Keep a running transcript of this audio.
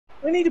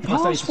We need a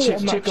passport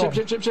on that job.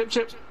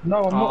 Chip.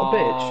 No, I'm not a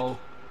bitch.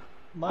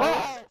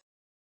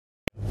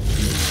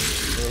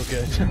 Real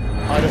good.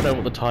 I don't know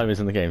what the time is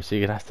in the game, so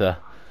you're gonna have to,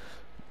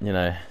 you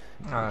know,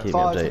 keep me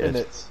 5 updated.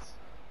 minutes.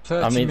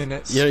 30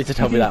 minutes. You don't need to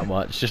tell me that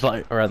much. Just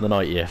like around the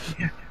night, yeah.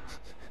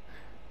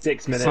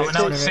 6 minutes. So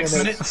now it's 6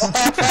 minutes.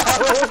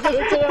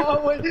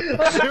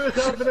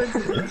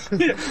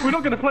 We're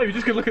not going to play, we're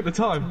just going to look at the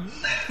time.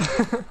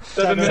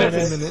 7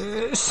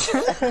 minutes.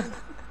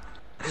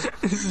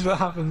 This is what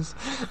happens.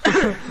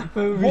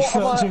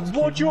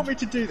 What do you want me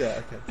to do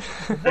there?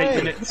 Okay. 8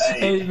 minutes.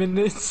 8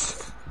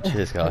 minutes.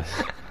 Cheers, guys.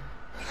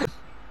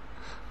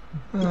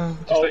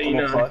 Just let you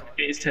know,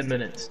 it is 10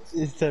 minutes.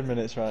 It's 10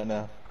 minutes right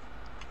now.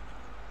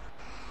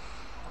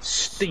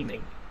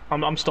 Steaming.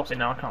 I'm stopping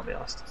now, I can't be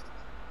asked.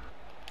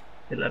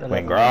 11.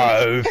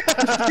 Wingrove!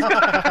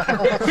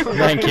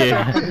 Thank you.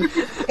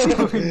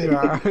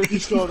 You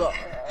scored that.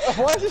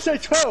 Why does it say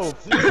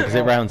 12? Because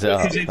it rounds it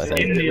up. Because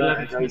it's in the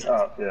 11 minutes.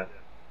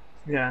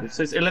 Yeah,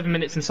 so it's 11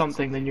 minutes and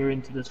something, then you're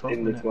into the 12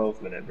 minute. In the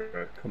 12 minute,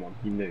 bro. Come on,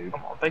 you knew.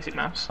 Come on, basic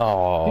maths.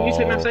 Oh. Didn't you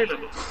take maths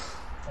A-level?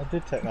 I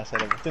did take my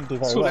level. Didn't do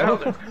very Sort well.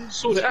 it out then.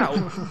 Sort it out.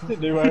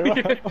 Didn't do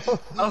very well.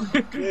 Oh,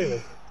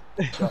 Really?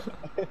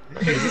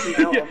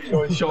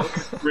 yeah. Shock.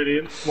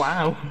 Brilliant.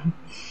 Wow.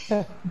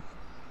 Had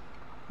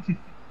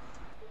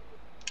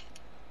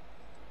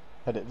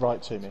it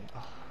right to me.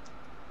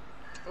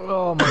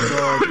 Oh my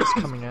god, it's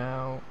coming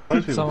out.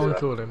 Someone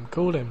call him.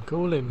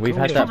 We've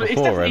had that It's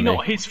before, definitely Remy.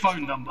 not his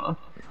phone number.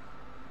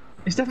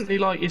 It's definitely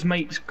like his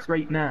mate's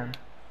great nan.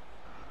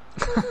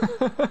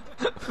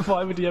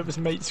 Why would he have his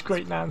mate's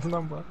great nan's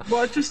number?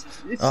 Well, it's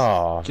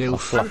Oh, I Gilf.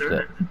 fluffed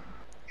it.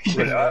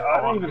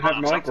 I don't even have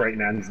my great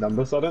nan's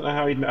number, so I don't know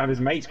how he'd have his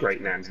mate's great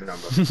nan's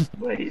number.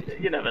 well,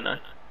 you never know.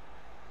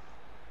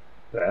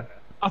 There.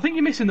 I think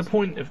you're missing the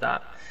point of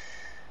that.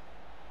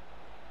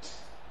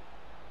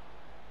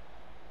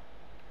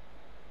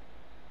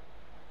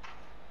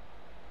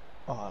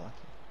 Oh, I like it.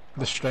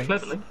 The strength.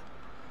 Cleverly.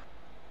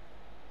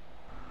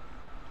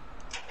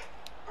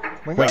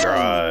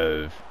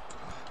 Wingrove!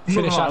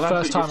 Finish Not that like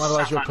first that, time,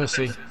 otherwise you're a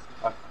pussy.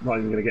 I'm not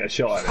even going to get a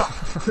shot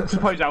at it.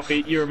 Suppose,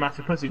 Alfie, you're a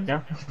massive pussy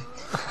now.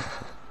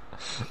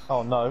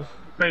 Oh no.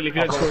 Bailey, if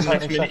you don't score in the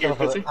next minute, you're a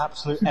pussy. An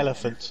absolute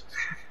elephant.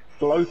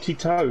 Floaty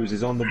Toes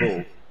is on the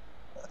ball.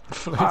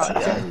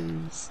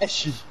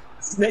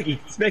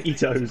 Sneggy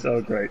Toes,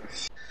 oh great.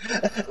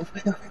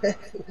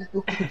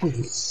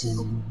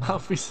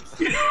 Alfie's.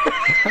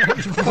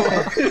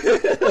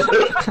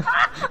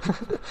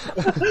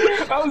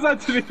 That was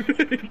actually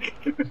big.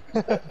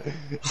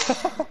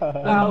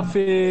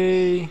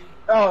 Alfie.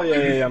 Oh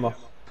yeah, I'm off.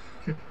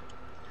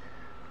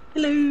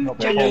 Hello.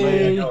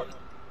 Hey. Oh,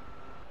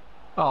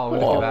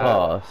 look What at a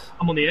that. pass.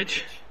 I'm on the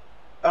edge.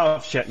 Oh,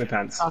 I've checked my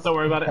pants. Oh, don't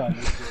worry about it.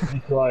 He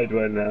cried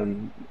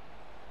when,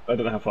 I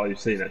don't know how far you've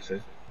seen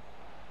actually.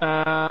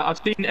 I've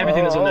seen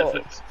everything that's on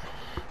Netflix.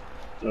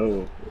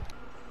 Oh.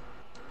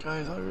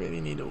 Guys, I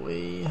really need a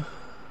wee.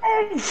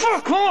 Oh,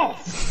 fuck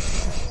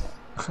off!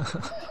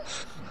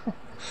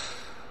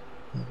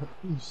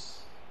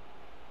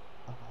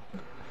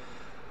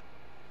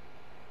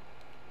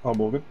 Oh,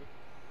 Morgan.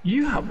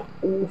 You have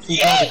awful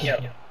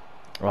barbecue.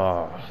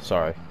 Oh,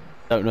 sorry.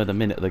 Don't know the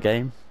minute of the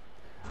game.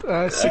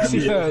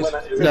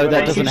 63rd. No,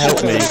 that doesn't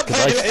help me,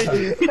 because I...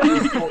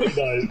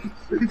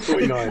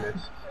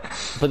 49-ish.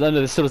 But no,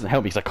 that still doesn't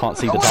help me, because I can't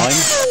see the time.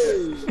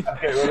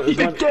 Okay, well,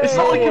 It's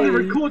not like in the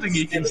recording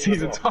you can see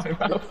the time,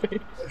 Alfie.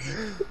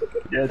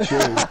 yeah,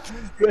 true.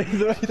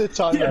 The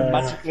timer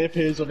magically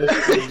appears on his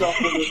screen.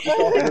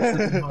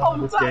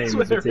 Oh, that's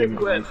where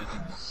it went.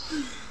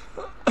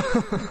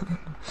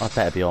 I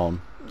better be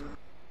on.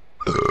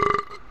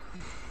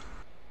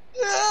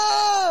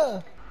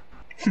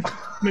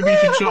 Maybe you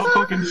should start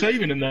fucking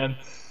shaving him then.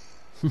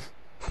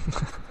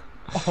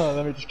 Oh,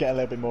 let me just get a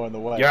little bit more in the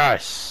way.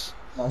 Yes!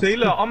 See,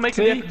 look, I'm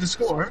making the effort to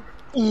score.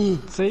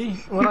 See?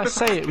 When I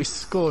say it, we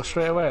score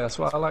straight away. That's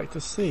what I like to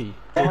see.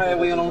 Why are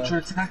we on ultra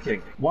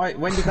attacking? Why?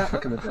 When did that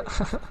become a thing?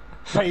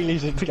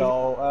 Bailey's in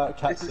goal.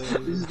 Cat's This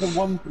is the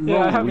one.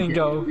 Yeah, I have in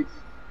goal.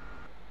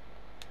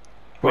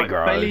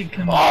 Wingrove. Bailey and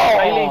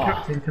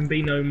captain can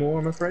be no more,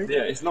 I'm afraid.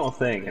 Yeah, it's not a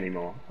thing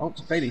ananymore. Oh,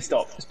 Bailey,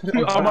 stop. Just put it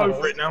on. I'm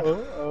over it now.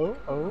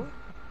 Oh.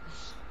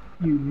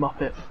 You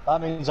muppet. That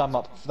means I'm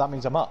up. That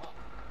means I'm up.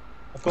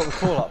 I've got the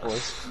call up,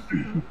 boys.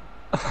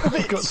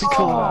 I've got to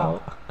call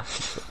out.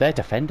 Their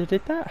defender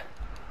did that?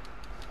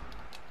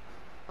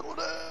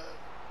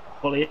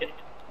 Volley it.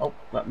 Oh,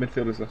 that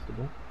midfielder's left the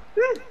ball.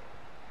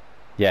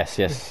 Yes.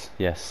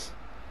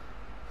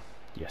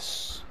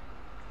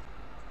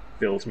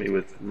 Fills me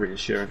with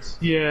reassurance.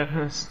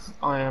 Yeah,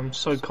 I am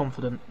so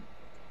confident.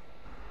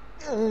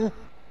 What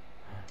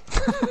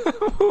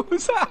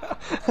was that?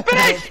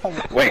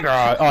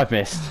 Wingrove! I've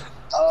missed.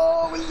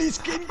 Oh, Willie's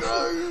skin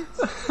grows.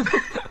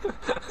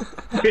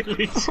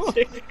 Really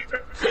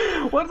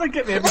Why do they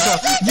get me every time?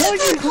 Why are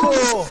you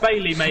calling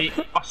Bailey, mate?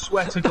 I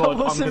swear to God, That I'm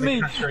wasn't going to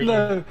me. castrate you.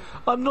 No,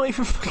 I'm not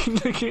even fucking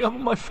looking. I'm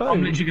on my phone.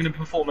 I'm literally going to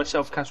perform a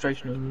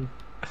self-castration on you.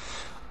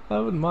 I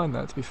wouldn't mind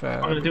that, to be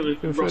fair. I'm gonna do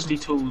it with rusty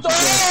tools.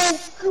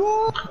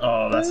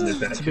 Oh, that's an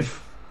adventure.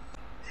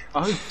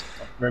 Oh,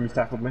 Remy's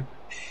tackled me.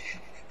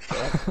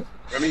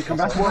 Remy, come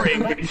back. that's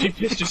worrying because you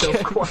pissed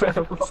yourself quite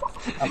a lot.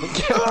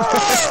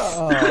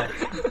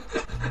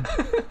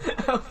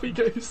 Alfie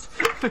goes,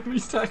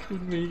 he's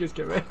tackled me, he goes,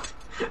 get red.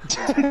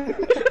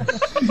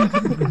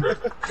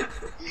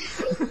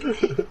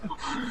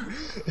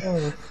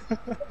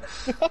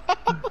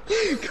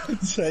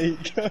 God's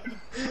sake. I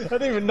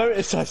didn't even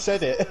notice I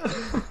said it.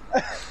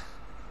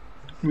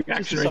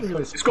 Reaction.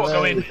 It's got to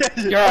go in.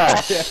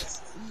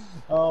 Yes.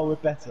 Oh, we're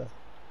better.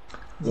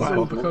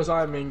 Well, because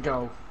I'm in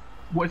goal.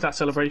 What is that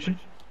celebration?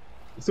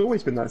 It's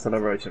always been that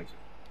celebration.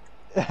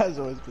 It has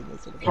always been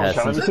that sort of Yes,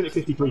 I've seen it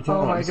 53 times.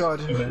 Oh my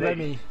god,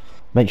 Remy.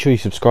 Make sure you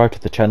subscribe to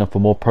the channel for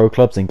more pro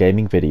clubs and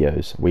gaming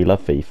videos. We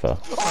love FIFA.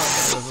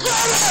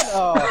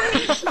 Oh,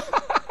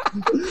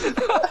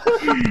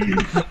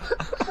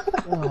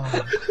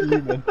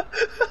 human.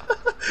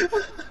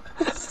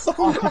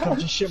 I think I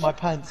just shit my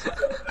pants.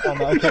 Oh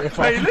no, okay,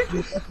 fine.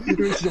 It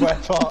was just a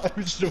wet fart. It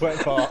was just a wet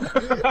fart.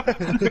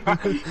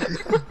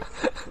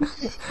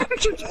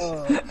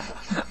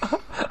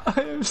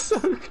 I am so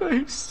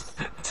close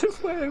to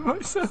wearing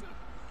myself.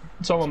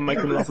 Someone make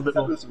them laugh a bit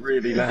That more. was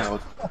really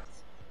loud.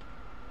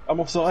 I'm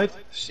offside.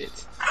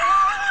 Shit.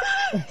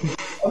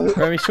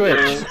 Remy,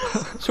 switch!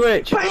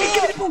 Switch! Give me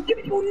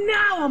the ball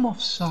now, I'm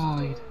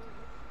offside.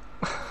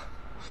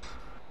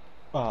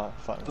 Oh,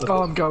 fine.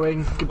 Oh, I'm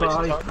going.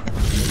 Goodbye.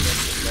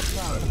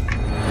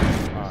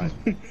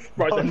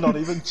 Right I'm then. not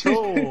even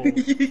tall.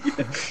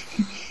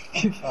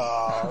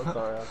 Oh,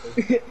 sorry,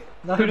 Alfie.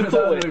 No, Who'd have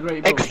thought a it?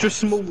 great ball. Extra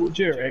small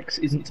Durex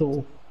isn't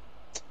tall.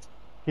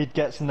 He'd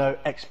get to know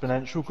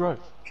exponential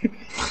growth.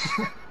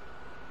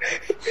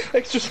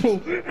 Extra small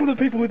for the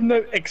people with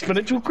no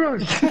exponential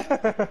growth.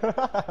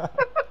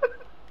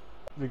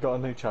 We got a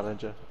new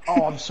challenger.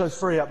 Oh, I'm so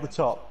free up the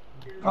top.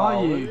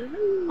 Are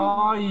you?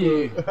 Are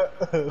you?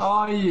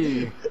 Are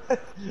you?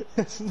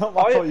 It's not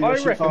my fault you I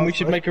should reckon we pass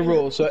should me. make a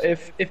rule. So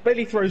if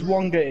Bailey throws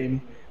one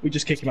game, we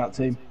just kick him out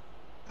the team.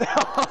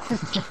 I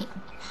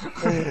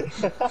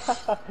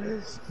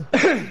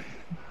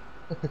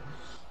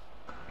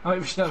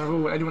think we should have a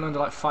rule where anyone under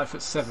like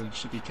 5'7"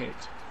 should be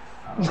kicked.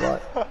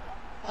 Right.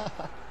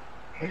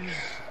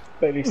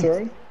 Bailey's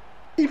throwing.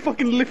 He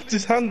fucking lifts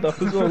his hand up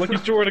as well, like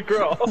he's drawing a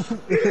graph.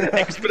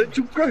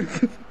 Exponential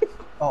growth.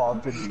 Oh,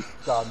 I've been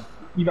done.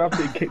 You've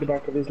absolutely kicked the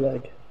back of his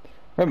leg.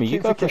 Remy, you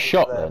go for a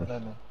shot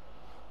then?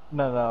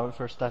 No, I went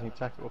for a standing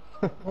tackle.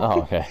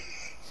 Oh, okay.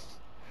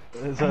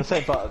 It's the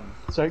same button,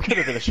 so it could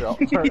have been a shot.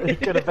 It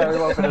could have very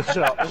well been a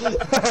shot. that's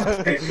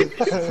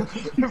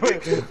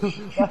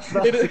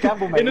the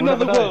gamble, mate. In We'll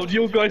another never know. world,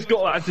 your guys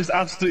got that and just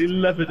absolutely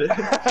levered it.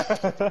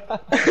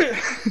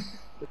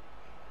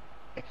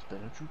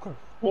 Exponential growth.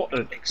 What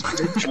an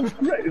exponential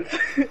growth.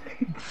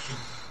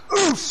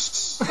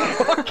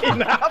 Fucking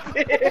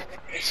happy.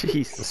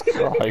 Jesus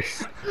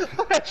Christ.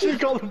 I actually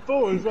got the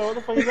ball as well. What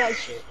the fuck is that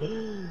shit?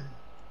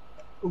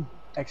 Ooh,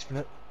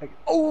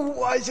 oh,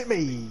 why is it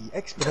me?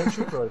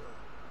 Exponential growth.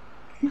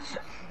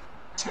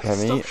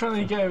 Remy, Stop trying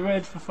to get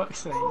red for fuck's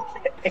sake.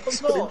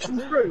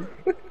 Exponential growth.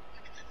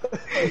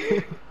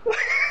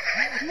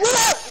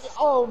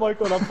 Oh my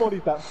god, I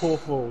bodied that poor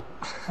fool.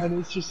 And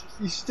it's just,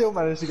 you still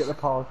managed to get the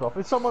pass off.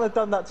 If someone had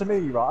done that to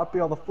me, right, I'd be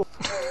on the floor.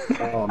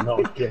 Oh,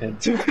 not again.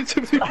 To be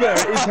fair,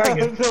 it is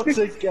hanging. Not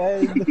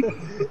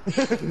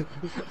again.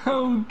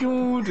 Oh,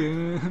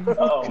 Gordon.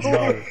 Oh,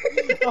 no.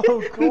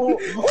 Oh god.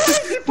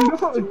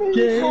 Not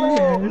again.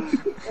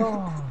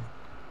 Oh,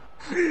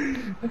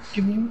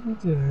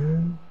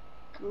 Gordon.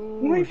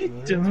 Why have you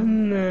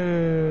done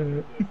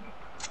that?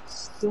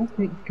 Stop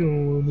it,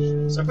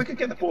 Gordon. So if we could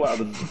get the ball out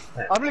of the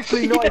net. I'm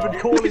literally not even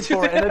calling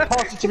for it, and they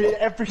pass it to me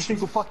every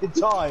single fucking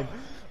time.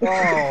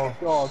 Oh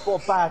god,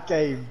 what a bad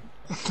game.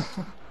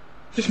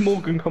 Just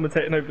Morgan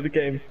commentating over the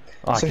game.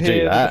 I So could here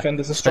do the that.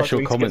 defenders are Special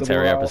struggling to get the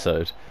commentary ball out.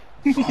 episode.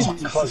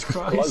 Jesus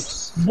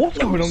Christ. What's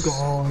going on,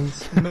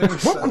 guys? No,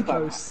 so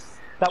close.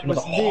 That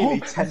was nearly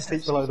 10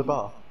 feet below the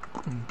bar.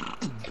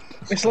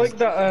 It's like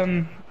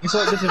that. It's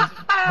like there's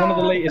one of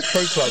the latest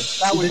pro clubs.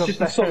 That was There's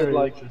just a solid very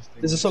like.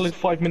 interesting. There's a solid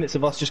 5 minutes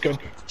of us just going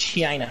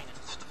China.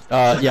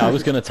 Yeah, I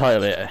was going to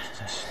title it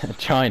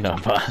China,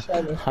 but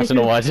I don't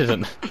know why I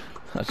didn't.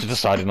 I just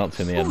decided not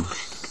to in the end.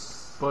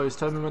 Boys,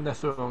 tell me when they're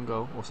through on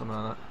goal or something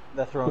like that.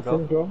 They're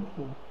throwing goal.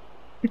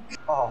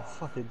 Oh,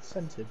 fucking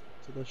sent him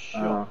to the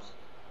shops.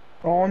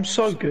 Oh, I'm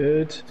so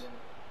good.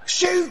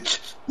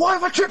 Shoot! Why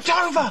have I tripped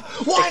over?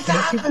 Why has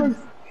that happened?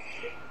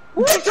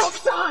 It's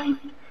offside!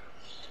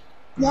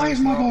 Why is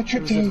my guy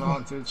tripped over?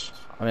 Advantage.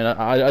 I mean,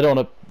 I don't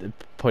want to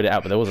point it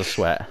out, but there was a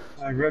sweat.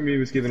 Remy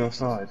was given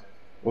offside.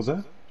 Was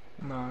there?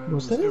 No,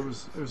 Was it there?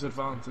 was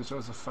advantage. That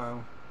was a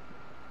foul.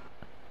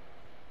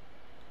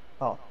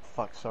 Oh,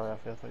 fuck, sorry, I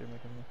thought you were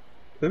making me.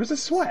 There was a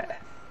sweat.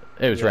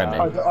 It was Remy.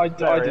 I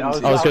didn't.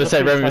 I was going to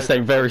say Remy was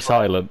staying very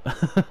silent.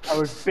 I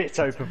was a bit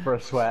open for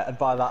a sweat, and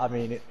by that I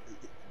mean it.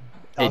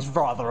 I was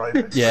rather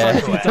open. Yeah.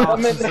 I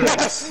meant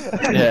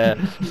Yeah.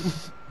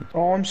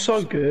 Oh, I'm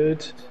so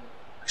good.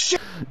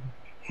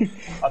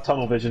 I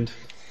tunnel visioned.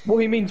 What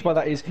he means by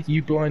that is,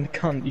 you blind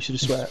cunt, you should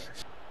have swear.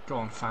 Go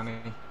on,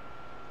 Fanny.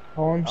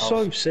 Oh, I'm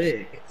so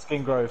sick.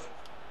 Spin Grove.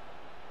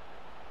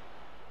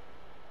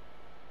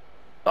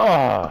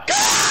 Oh!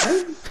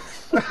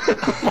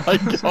 Oh my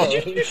god!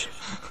 Did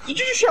you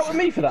just shout at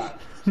me for that?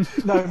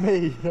 No,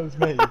 me. That was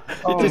me.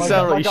 It did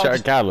sound like you shot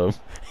at Callum.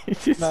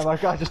 No, my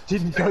guy just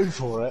didn't go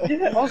for it.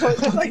 Yeah, I was like,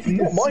 that's like,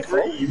 not my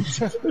fault. You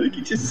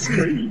just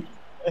screamed.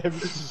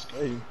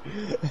 Everything screamed.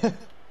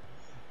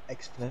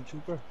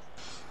 Exponential growth.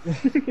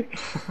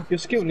 Your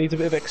skill needs a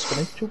bit of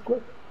exponential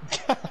growth.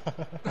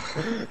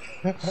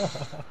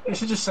 You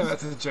should just say that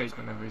to Jake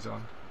whenever he's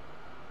on.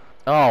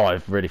 Oh,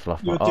 I've really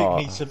fluffed my. Your dick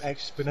needs some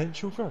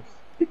exponential growth.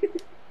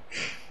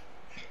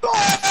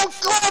 Oh,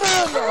 got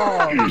him!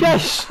 Oh.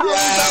 Yes!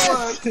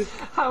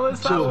 How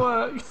has that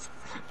worked?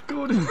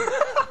 Gordon.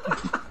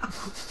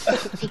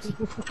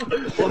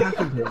 What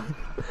happened here?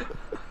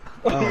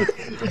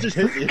 It just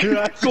hit you.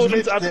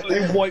 Gordon's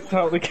absolutely wiped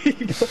out the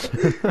keeper.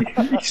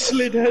 He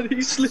slid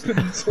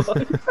and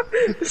slide.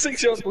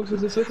 6 yard box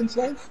was a slip and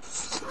slide.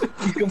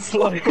 He's gone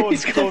flying.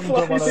 He's gone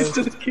flying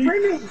into the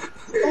keeper.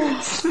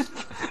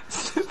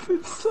 Slip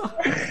and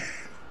slide.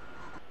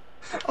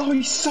 Oh,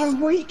 he's so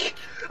weak.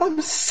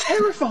 I'm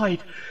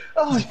terrified.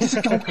 Oh, it's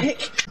a goal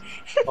kick.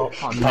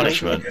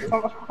 Punishment.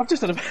 I've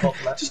just had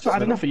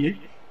had enough of you.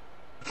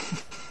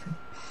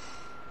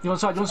 You're on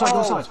side, you're on side, you're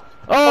on side.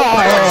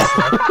 Oh!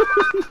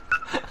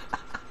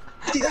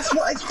 See, that's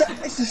what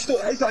it's the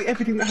story. It's like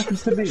everything that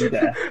happens to me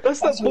there. That's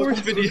that Boris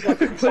video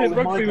playing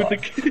rugby with the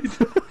kid.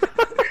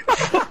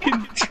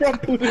 Fucking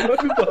trampled him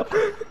over.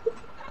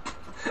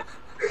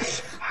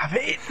 Have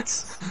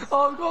it.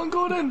 Oh, go on,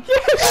 Gordon.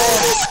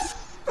 Yes!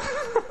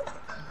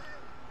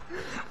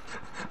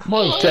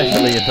 Mine's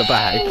definitely in the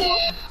bag.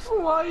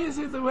 Why is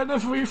it that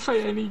whenever we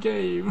play any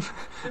game,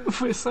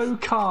 we're so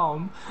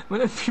calm?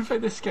 Whenever we play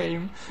this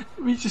game,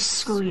 we just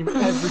scream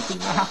everything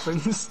that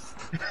happens.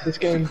 This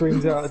game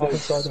brings out a different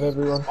side of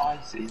everyone.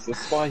 It's a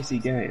spicy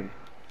game.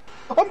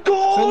 I'm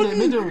gone!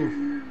 Send it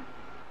middle.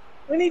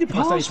 I need a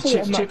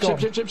passport.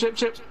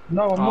 Chip.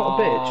 No, I'm not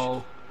a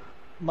bitch.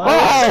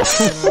 Oh!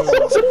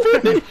 It's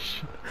a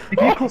finish!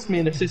 If you cost me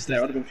an assist there,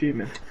 I'd have been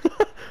fuming.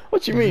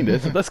 What do you mean?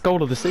 That's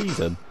goal of the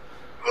season.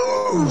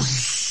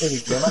 There we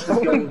go.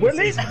 Well,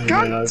 he's a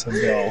cunt!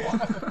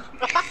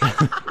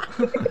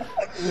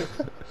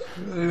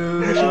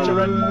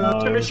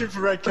 Permission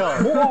for red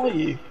card. What are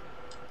you?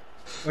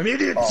 An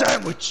idiot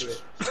sandwich.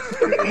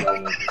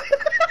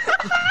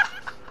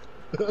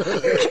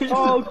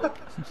 Oh,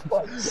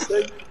 fuck's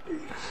sake.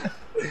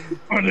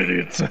 An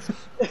idiot.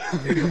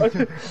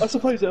 I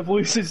suppose their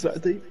voice is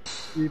that deep.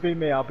 You be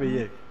me, I'll be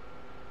you.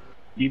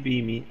 You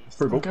be me.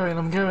 I'm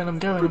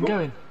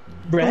going.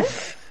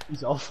 Breath?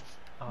 He's off.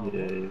 Oh,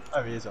 Yeah.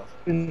 Oh, he is off.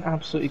 Been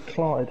absolutely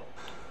Clyde.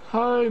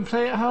 Home,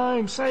 play it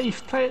home,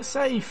 safe, play it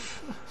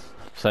safe.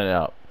 Send it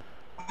up.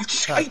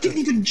 He didn't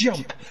even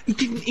jump. He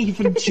didn't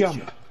even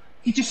jump.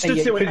 He just stood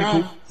there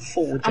and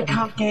went, I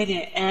can't get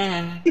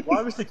it.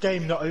 Why was the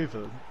game not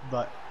over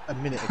like a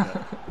minute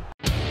ago?